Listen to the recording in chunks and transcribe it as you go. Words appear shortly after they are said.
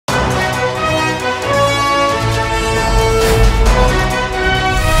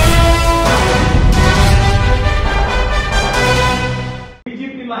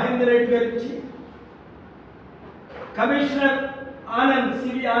Commissioner Anand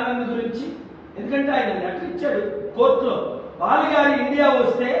CV Anand గురించి, ఎందుకంటే ఆయన లెటర్ ఇచ్చాడు కోర్టులో, బాలుగారి ఇండియా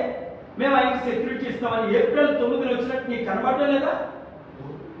వస్తే మేము ఆయనకి సెక్యూరిటీ ఇస్తామని. ఏప్రిల్ 9 వచ్చినట్టు నీకు కనబడటం లేదా?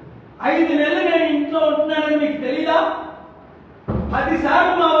 5 నెలలు నేను ఇంట్లో ఉంటున్నానని మీకు తెలీదా? 10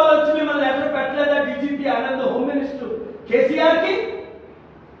 సార్లు మా వాళ్ళు వచ్చి మిమ్మల్ని లెటర్ పెట్టలేదా? డీజీపీ ఆనంద్, హోమ్ మినిస్టర్ కేసీఆర్కి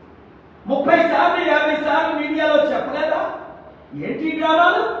 30 సార్లు 50 సార్లు మీడియాలో చెప్పలేదా? ఏంటి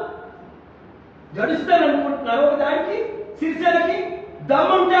డ్రామాలు గడుస్తాననుకుంటున్నారు? ఒక దానికి సిరిసేలకి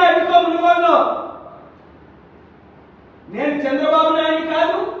దమ్ముంటే అడ్డుకో మునుగోడులో. నేను చంద్రబాబు నాయుడు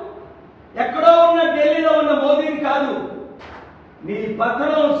కాదు, ఎక్కడో ఉన్న ఢిల్లీలో ఉన్న మోదీని కాదు. నీ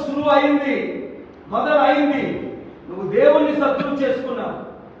పతనం శురు అయింది, మొదలైంది. నువ్వు దేవుణ్ణి శత్రువు చేసుకున్నావు,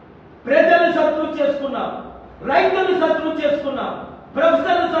 ప్రజల్ని శత్రువు చేసుకున్నావు, రైతులను శత్రువు చేసుకున్నావు,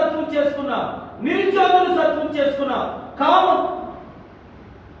 ప్రొఫెసర్లు శత్రువు చేసుకున్నావు, నిరుద్యోగులు శత్రువు చేసుకున్నావు,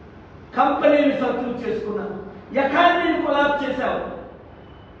 కంపెనీని శత్రువు చేసుకున్నావు, ఎకానమీని కొలాప్స్ చేశావు,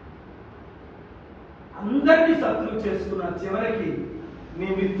 అందరినీ శత్రువు చేసుకున్నావు. చివరికి నీ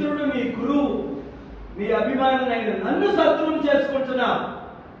మిత్రుడు, నీ గురువు, నీ అభిమానులైన నన్ను శత్రువుని చేసుకుంటున్నావు.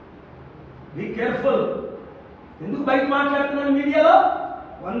 Be careful. ఎందుకు బయట మాట్లాడుతున్నాను మీడియాలో?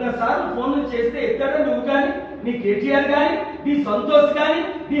 100 సార్లు ఫోన్లు చేస్తే ఎత్తాడా నువ్వు కానీ, నీ కేటీఆర్ కానీ, నీ సంతోష్ కానీ,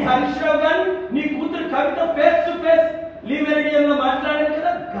 నీ హరీష్ రావు కానీ, నీ కూతురు కవిత ఫేస్ టు ఫేస్ లీవెరిడియంలో మాట్లాడాను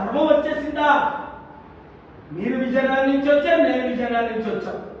కదా. గర్వం వచ్చేసిందా? మీరు విజయనగరం నుంచి వచ్చారు, నేను విజయనగరం నుంచి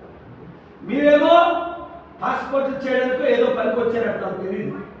వచ్చాం. మీరేమో పాస్పోర్ట్ చేయడానికి ఏదో పనికి వచ్చారట, నాకు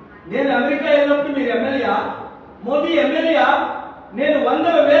తెలియదు. నేను అమెరికా వెళ్ళినప్పుడు మీరు ఎమ్మెల్యే, మోదీ ఎమ్మెల్యే. నేను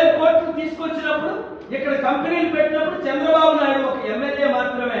 100,000 కోట్లు తీసుకొచ్చినప్పుడు, ఇక్కడ కంపెనీలు పెట్టినప్పుడు చంద్రబాబు నాయుడు ఒక ఎమ్మెల్యే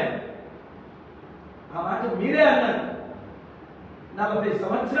మాత్రమే. ఆ మాట మీరే అన్నారు. 40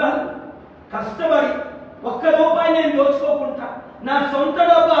 సంవత్సరాలు కష్టపడి ఒక్క రూపాయి నేను దోచుకోకుండా నా సొంత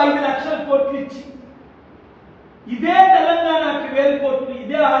డబ్బు 5 లక్షల కోట్లు ఇచ్చి, ఇదే తెలంగాణకి 1000 కోట్లు,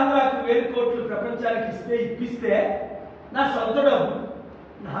 ఇదే ఆంధ్రాకి 1000 కోట్లు ప్రపంచానికి ఇప్పిస్తే నా సొంత డబ్బు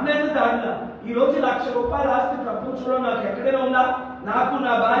నా మీద దాడిలా. ఈరోజు 1,00,000 రూపాయలు ఆస్తి ప్రపంచంలో నాకు ఎక్కడైనా ఉందా? నాకు,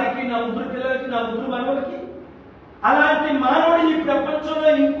 నా భార్యకి, నా 3 పిల్లలకి, నా 3 మనవలకి. అలాంటి మానవుడు ఈ ప్రపంచంలో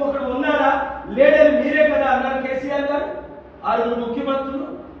ఇంకొకడు ఉన్నాడా? లేడని మీరే కదా అన్నారు కేసీఆర్ గారు. 6 ముఖ్యమంత్రులు,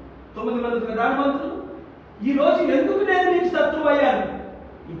 9 మంది ప్రధానమంత్రులు. ఈ రోజు ఎందుకు నేను మీకు శత్రువు అయ్యాను?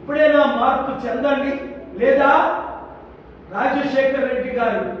 ఇప్పుడైనా మార్పు చెందండి, లేదా రాజశేఖర్ రెడ్డి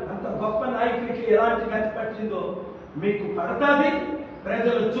గారు అంత గొప్ప నాయకుడికి ఎలాంటి గతి పట్టిందో మీకు పడతాది.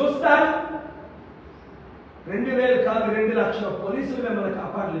 ప్రజలు చూస్తారు. 2,000 కాదు 2 లక్షల పోలీసులు మిమ్మల్ని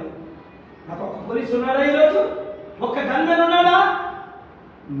కాపాడలేదు. నాకు ఒక పోలీసు ఉన్నాడా? ఈరోజు ఒక్క గన్మెన్ ఉన్నాడా?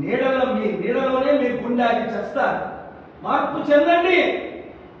 నీడలో, మీ నీడలోనే మీరు గుండాగి చేస్తారు. మార్పు చెందండి,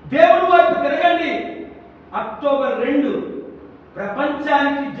 దేవుడి వైపు తిరగండి. అక్టోబర్ 2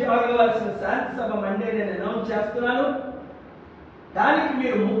 ప్రపంచానికి జరగవలసిన శాంతి సభ మండే నేను అనౌన్స్ చేస్తున్నాను. దానికి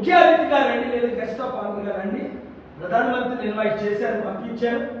మీరు ముఖ్య అతిథిగా రండి, లేదా గెస్ట్ ఆఫ్ ఆనర్గా రండి. ప్రధానమంత్రిని ఇన్వైట్ చేశారు,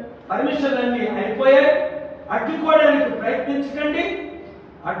 పంపించారు. పర్మిషన్లు అన్నీ అయిపోయాయి. అడ్డుకోవడానికి ప్రయత్నించకండి.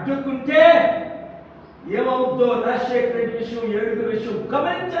 అడ్డుకుంటే ఏమవుతుందో రాజశేఖర రెడ్డి విషయం, 7 విషయం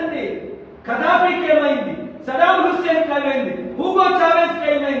గమనించండి. కదాఫీకి ఏమైంది? సదాం హుస్సేన్కి ఏమైంది? హూగో చావేజ్కి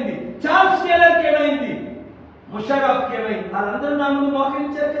ఏమైంది? చార్ల్స్ టేలర్కి ఏమైంది? ముషర్రఫ్కి ఏమైంది? వాళ్ళందరూ నా ముందు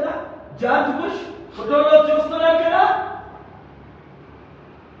మోకరించారు కదా. జార్జ్ బుష్ ఫోటోలో చూస్తున్నారు కదా.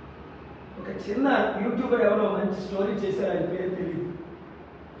 ఒక చిన్న యూట్యూబర్ ఎవరో మంచి స్టోరీ చేశారు, ఆయన పేరు తెలియదు.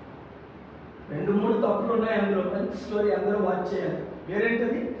 2-3 తప్పులు ఉన్నాయి అందులో. మంచి స్టోరీ, అందరూ వాచ్ చేయాలి.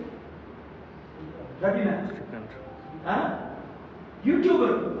 పేరేంటది? రబీనా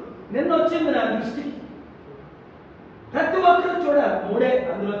యూట్యూబర్. నిన్న వచ్చింది నా దృష్టికి. ప్రతి ఒక్కరు చూడాలి. 3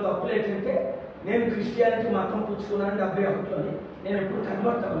 అందులో తప్పులు ఏంటంటే, నేను క్రిస్టియానిటీ మతం పుచ్చుకున్నాను 71లోని. నేను ఎప్పుడు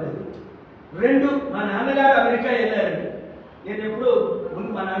కన్వర్ట్ అవ్వలేదు. 2, మా నాన్నగారు అమెరికా వెళ్ళారండి. నేను ఎప్పుడు ముందు,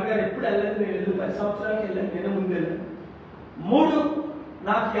 మా నాన్నగారు ఎప్పుడు వెళ్ళలేదు. నేను 10 సంవత్సరాలకి వెళ్ళాను, నేనే ముందు వెళ్ళాను. 3,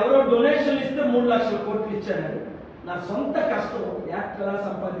 నాకు ఎవరో డొనేషన్లు ఇస్తే 3 లక్షల కోట్లు ఇచ్చానండి. నా సొంత కష్టం. యాక్టర్ ఎలా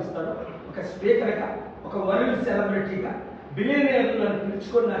సంపాదిస్తాడో, ఒక స్పీకర్గా, ఒక వరల్డ్ సెలబ్రిటీగా, బిలియనీర్లు నన్ను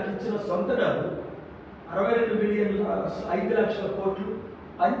పిలుచుకొని నాకు ఇచ్చిన సొంత డబ్బు 62 బిలియన్లు, 5 లక్షల కోట్లు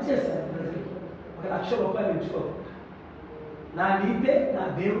పనిచేశాను ప్రజలకి. 1 లక్ష రూపాయలు ఇచ్చుకో. నా నీతే, నా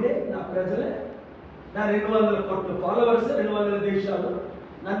దేవుడే, నా ప్రజలే, నా 200 కోట్ల ఫాలోవర్స్, 200 దేశాలు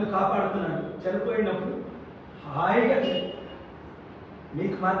నన్ను కాపాడుతున్నాడు. చనిపోయినప్పుడు హాయిగా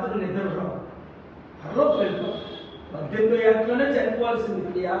మీకు మాత్రం నిద్ర రావు. త్వరలోకి వెళ్ళిపో. 18వ ఏటలోనే చనిపోవాల్సింది.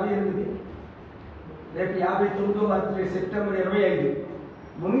 ఇప్పుడు 58. రేపు 59వ బర్త్డే, సెప్టెంబర్ 25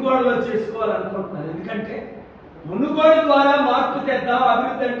 మునుగోడులో చేసుకోవాలనుకుంటున్నాను. ఎందుకంటే మునుగోడు ద్వారా మార్పు తెద్దాం,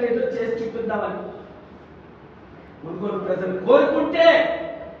 అభివృద్ధి అంటే ఏదో చేసి చూపిద్దామని మునుగోడు ప్రజలు కోరుకుంటే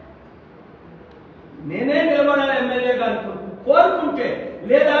నేనే నిలబడాలి ఎమ్మెల్యే గారు కోరుకుంటే,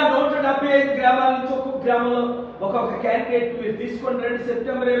 లేదా 175 గ్రామాల నుంచి ఒక్కొక్క గ్రామంలో ఒక్కొక్క క్యాండిడేట్ మీరు తీసుకొని రండి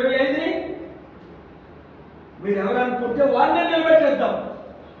సెప్టెంబర్ 25ని. మీరు ఎవరనుకుంటే వారినే నిలబెట్టేద్దాం.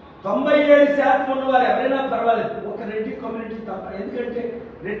 97% ఉన్న వారు ఎవరైనా పర్వాలేదు, ఒక రెడ్డి కమ్యూనిటీ తప్ప. ఎందుకంటే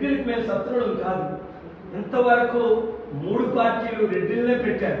రెడ్డిలకు మేము శత్రువులు కాదు. ఇంతవరకు 3 పార్టీలు రెడ్డిలనే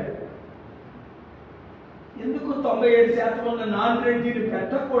పెట్టారు. ఎందుకు 97% ఉన్న నాన్ రెడ్డిని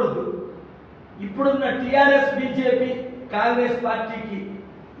పెట్టకూడదు? ఇప్పుడున్న టీఆర్ఎస్, బీజేపీ, కాంగ్రెస్ పార్టీకి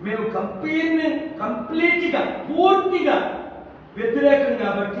మేము కంప్లీట్గా పూర్తిగా వ్యతిరేకం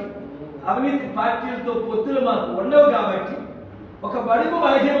కాబట్టి, అవినీతి పార్టీలతో పొత్తులు మాకు ఉండవు కాబట్టి, ఒక బడుగు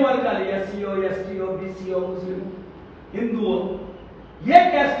బలహీన వర్గాలు ఎస్సీఓ, ఎస్టీఓ, బీసీఓ, ముస్లిం, హిందువో, ఏ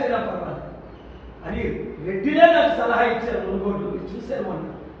క్యాస్ట్ అయినా పర్వాలేదు అని రెడ్డినే నాకు సలహా ఇచ్చారు. మునుగోడు చూశారు మొన్న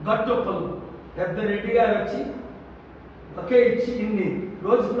గట్టొప్పలు పెద్ద రెడ్డి గారు వచ్చి ఒకే ఇచ్చి ఇన్ని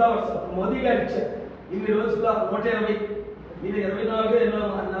రోజ్ ఫ్లవర్స్ మోదీ గారు ఇచ్చారు. ఇన్ని రోజ్ ఫ్లవర్ 120 మీరు 24 ఎన్నో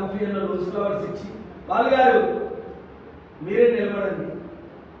 40 ఎన్నో రోజ్ ఫ్లవర్స్ ఇచ్చి, వాళ్ళు గారు మీరే నిలబడండి,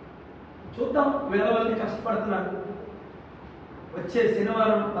 చూద్దాం వేల మంది కష్టపడుతున్నారు. వచ్చే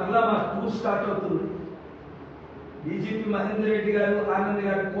శనివారం మరలా మా టూర్ స్టార్ట్ అవుతుంది. బీజేపీ మహేందర్ రెడ్డి గారు, ఆనంద్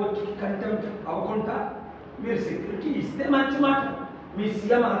గారు కోర్టుకి కంటెంప్ట్ అవ్వకుండా మీరు సెక్యూరిటీ ఇస్తే మంచి మాట. మీ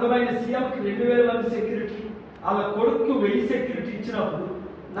సీఎం, అందమైన సీఎంకి 2000 మంది సెక్యూరిటీ, వాళ్ళ కొడుకు 1000 సెక్యూరిటీ ఇచ్చినప్పుడు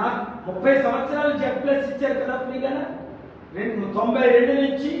నాకు 30 సంవత్సరాలు జెడ్+ ఇచ్చారు కదా ఫ్రీగానే. 92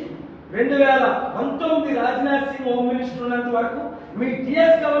 నుంచి 2019 రాజ్నాథ్ సింగ్ హోమ్ మినిస్టర్ ఉన్నంత వరకు మీ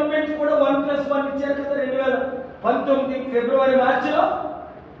టీఎస్ గవర్నమెంట్ కూడా 1+1 ఇచ్చారు కదా 2019 ఫిబ్రవరి మార్చిలో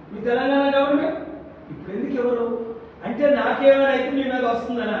మీ తెలంగాణ గవర్నమెంట్. ఇప్పుడు ఎందుకు ఎవరు అంటే నాకేమైనా అయితే మీ మీద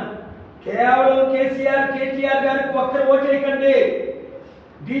వస్తుందనా? కేవలం కేసీఆర్, కేటీఆర్ గారికి ఒక్కరు ఓటేయకండి.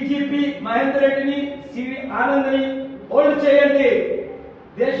 డీజీపీ మహేందర్ రెడ్డిని, సివి ఆనంద్ని హోల్డ్ చేయండి.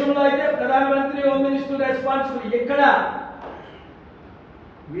 దేశంలో అయితే ప్రధానమంత్రి, హోమ్ మినిస్టర్ రెస్పాన్సిబుల్, ఎక్కడ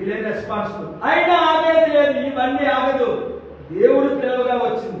వీళ్ళే రెస్పాన్సిబుల్. అయినా ఆగేది లేదు, ఇవన్నీ ఆగదు. దేవుడు పిల్లలుగా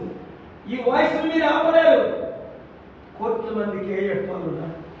వచ్చింది. ఈ వాయిస్ మీరు ఆపలేరు. కోట్ల మందికి ఏ చెప్పాలి?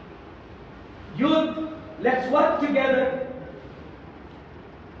 Youth, let's work together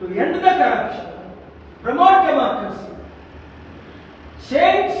to end the corruption, promote democracy,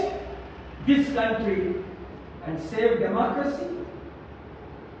 change this country and save democracy,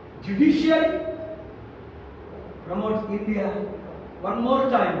 judiciary, promote India one more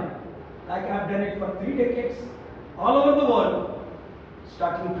time like I have done it for 3 decades all over the world,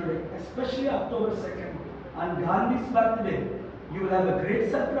 starting today, especially October 2nd on Gandhi's birthday. You will have a great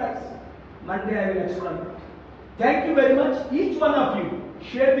surprise. Monday I will explain it. Thank you very much. Each one of you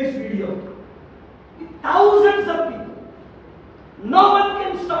share this video with thousands of people. No one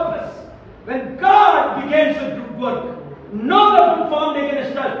can stop us. When God begins a good work, no weapon formed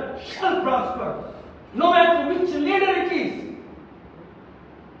against us shall prosper, no matter which leader it is.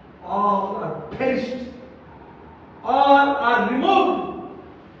 All are perished, all are removed,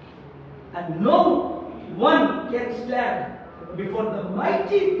 and no one can stand before the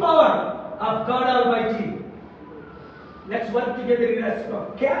mighty power of God Almighty. Let's work together irrespective of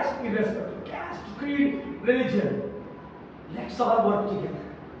caste, creed, religion. Let's all work together.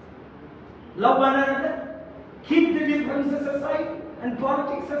 Love one another. Keep the differences aside and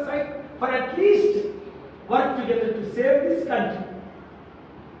politics aside. For at least work together to save this country.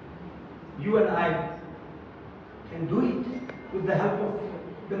 You and I can do it with the help of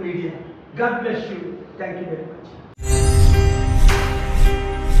the media. God bless you. Thank you very much.